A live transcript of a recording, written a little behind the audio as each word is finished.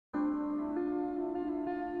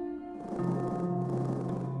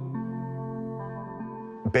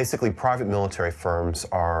Basically, private military firms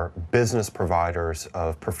are business providers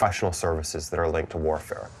of professional services that are linked to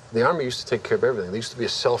warfare. The Army used to take care of everything. They used to be a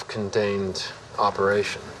self-contained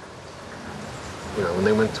operation. You know, when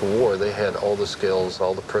they went to war, they had all the skills,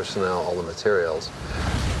 all the personnel, all the materials.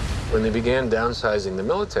 When they began downsizing the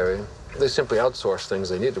military, they simply outsourced things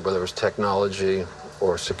they needed, whether it was technology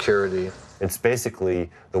or security. It's basically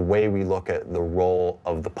the way we look at the role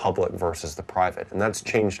of the public versus the private, and that's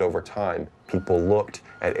changed over time. People looked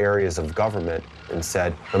at areas of government and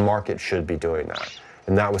said, the market should be doing that.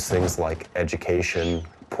 And that was things like education,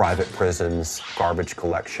 private prisons, garbage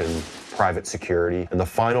collection, private security. And the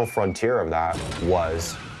final frontier of that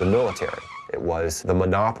was the military. It was the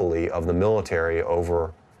monopoly of the military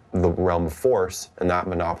over the realm of force, and that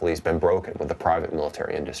monopoly has been broken with the private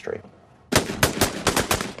military industry.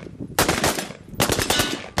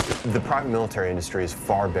 The private military industry is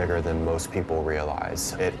far bigger than most people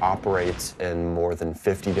realize. It operates in more than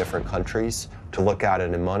 50 different countries. To look at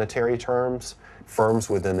it in monetary terms, firms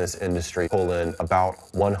within this industry pull in about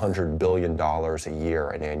 $100 billion a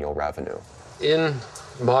year in annual revenue. In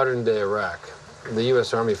modern-day Iraq, the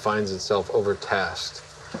U.S. Army finds itself overtasked,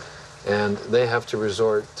 and they have to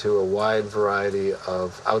resort to a wide variety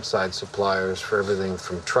of outside suppliers for everything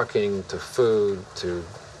from trucking to food to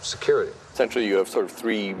security. Essentially, you have sort of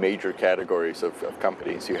three major categories of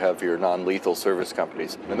companies. You have your non-lethal service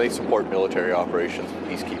companies, and they support military operations,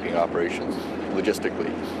 peacekeeping operations, logistically.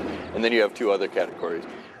 And then you have two other categories.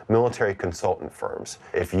 Military consultant firms.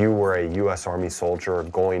 If you were a U.S. Army soldier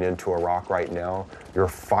going into Iraq right now, your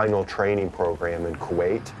final training program in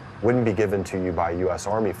Kuwait wouldn't be given to you by U.S.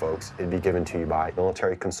 Army folks, it'd be given to you by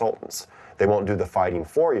military consultants. They won't do the fighting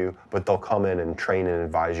for you, but they'll come in and train and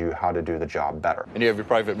advise you how to do the job better. And you have your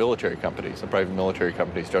private military companies. The private military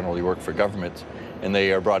companies generally work for governments, and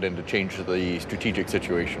they are brought in to change the strategic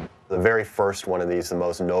situation. The very first one of these, the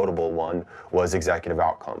most notable one, was Executive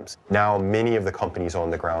Outcomes. Now, many of the companies on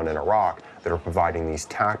the ground in Iraq that are providing these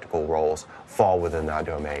tactical roles fall within that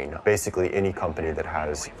domain. Basically, any company that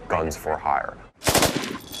has guns for hire.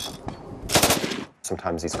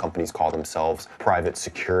 Sometimes these companies call themselves private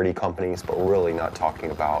security companies, but we're really not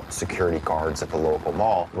talking about security guards at the local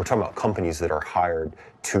mall. We're talking about companies that are hired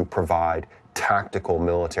to provide tactical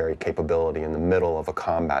military capability in the middle of a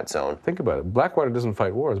combat zone. Think about it. Blackwater doesn't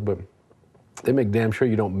fight wars, but they make damn sure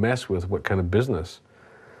you don't mess with what kind of business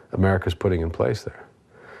America's putting in place there.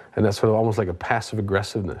 And that's sort of almost like a passive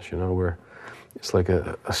aggressiveness, you know, where it's like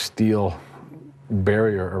a steel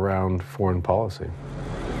barrier around foreign policy.